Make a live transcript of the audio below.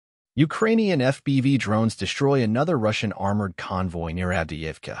Ukrainian FPV drones destroy another Russian armored convoy near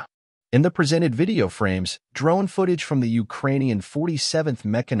Avdiivka. In the presented video frames, drone footage from the Ukrainian 47th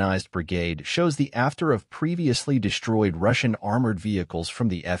Mechanized Brigade shows the after of previously destroyed Russian armored vehicles from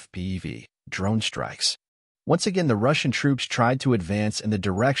the FPV drone strikes. Once again, the Russian troops tried to advance in the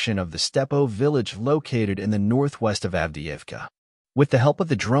direction of the Stepo village located in the northwest of Avdiivka. With the help of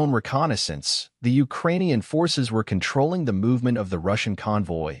the drone reconnaissance, the Ukrainian forces were controlling the movement of the Russian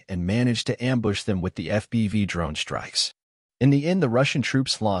convoy and managed to ambush them with the FPV drone strikes. In the end, the Russian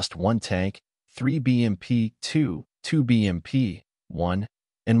troops lost 1 tank, 3 BMP-2, 2 BMP-1,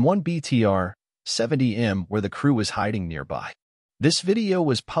 and 1 BTR-70M where the crew was hiding nearby. This video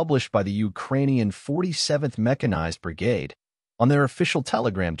was published by the Ukrainian 47th Mechanized Brigade on their official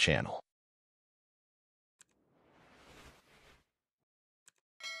Telegram channel.